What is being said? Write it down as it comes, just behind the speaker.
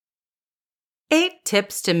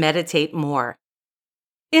tips to meditate more.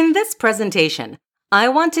 In this presentation, I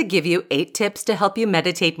want to give you 8 tips to help you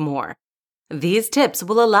meditate more. These tips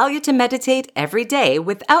will allow you to meditate every day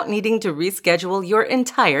without needing to reschedule your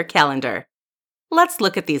entire calendar. Let's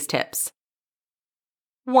look at these tips.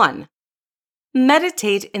 1.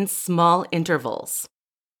 Meditate in small intervals.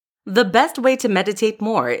 The best way to meditate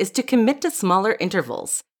more is to commit to smaller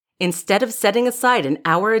intervals. Instead of setting aside an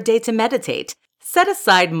hour a day to meditate, set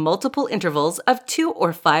aside multiple intervals of 2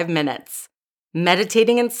 or 5 minutes.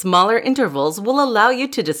 Meditating in smaller intervals will allow you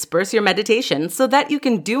to disperse your meditation so that you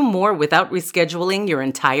can do more without rescheduling your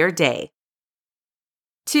entire day.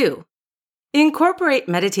 2. Incorporate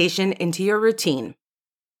meditation into your routine.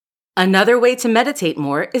 Another way to meditate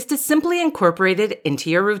more is to simply incorporate it into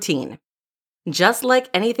your routine. Just like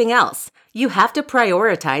anything else, you have to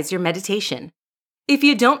prioritize your meditation. If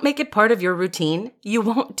you don't make it part of your routine, you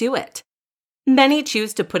won't do it. Many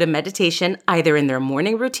choose to put a meditation either in their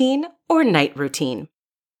morning routine or night routine.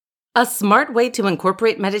 A smart way to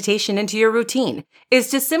incorporate meditation into your routine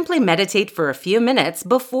is to simply meditate for a few minutes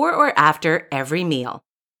before or after every meal.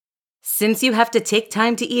 Since you have to take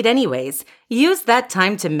time to eat anyways, use that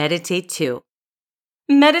time to meditate too.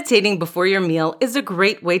 Meditating before your meal is a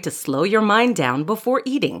great way to slow your mind down before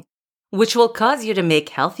eating, which will cause you to make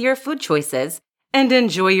healthier food choices and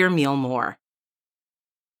enjoy your meal more.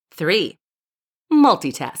 3.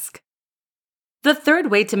 Multitask. The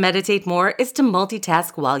third way to meditate more is to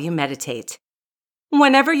multitask while you meditate.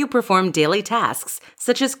 Whenever you perform daily tasks,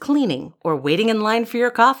 such as cleaning or waiting in line for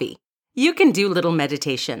your coffee, you can do little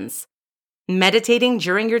meditations. Meditating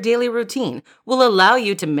during your daily routine will allow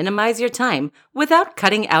you to minimize your time without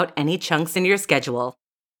cutting out any chunks in your schedule.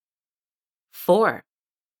 4.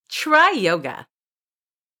 Try yoga.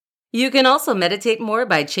 You can also meditate more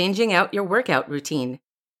by changing out your workout routine.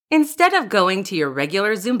 Instead of going to your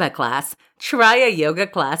regular Zumba class, try a yoga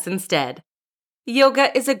class instead.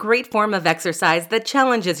 Yoga is a great form of exercise that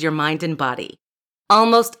challenges your mind and body.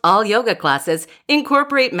 Almost all yoga classes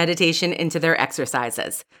incorporate meditation into their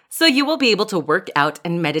exercises, so you will be able to work out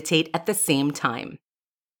and meditate at the same time.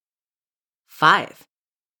 5.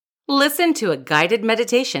 Listen to a guided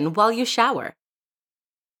meditation while you shower.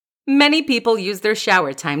 Many people use their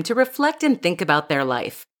shower time to reflect and think about their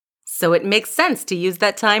life, so it makes sense to use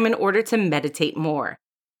that time in order to meditate more.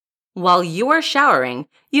 While you are showering,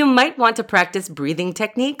 you might want to practice breathing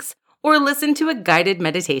techniques or listen to a guided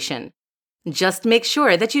meditation. Just make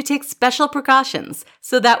sure that you take special precautions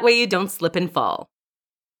so that way you don't slip and fall.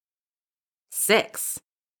 6.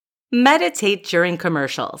 Meditate during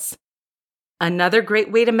commercials. Another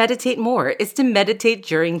great way to meditate more is to meditate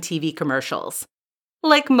during TV commercials.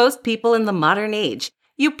 Like most people in the modern age,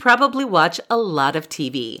 you probably watch a lot of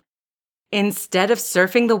TV. Instead of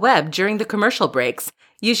surfing the web during the commercial breaks,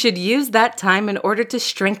 you should use that time in order to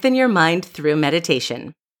strengthen your mind through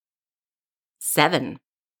meditation. 7.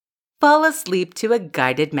 Fall asleep to a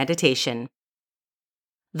guided meditation.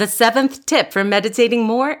 The 7th tip for meditating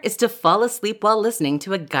more is to fall asleep while listening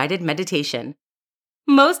to a guided meditation.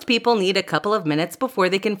 Most people need a couple of minutes before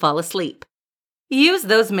they can fall asleep. Use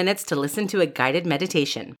those minutes to listen to a guided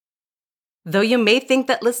meditation. Though you may think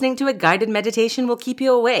that listening to a guided meditation will keep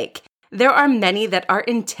you awake, there are many that are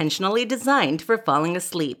intentionally designed for falling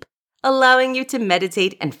asleep, allowing you to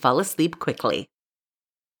meditate and fall asleep quickly.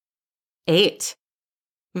 8.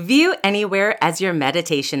 View anywhere as your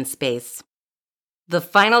meditation space. The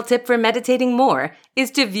final tip for meditating more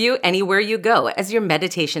is to view anywhere you go as your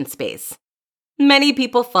meditation space. Many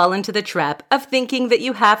people fall into the trap of thinking that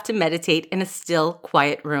you have to meditate in a still,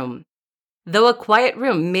 quiet room. Though a quiet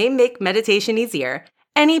room may make meditation easier,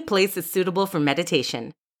 any place is suitable for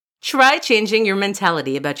meditation. Try changing your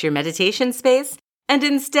mentality about your meditation space and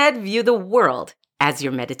instead view the world as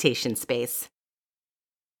your meditation space.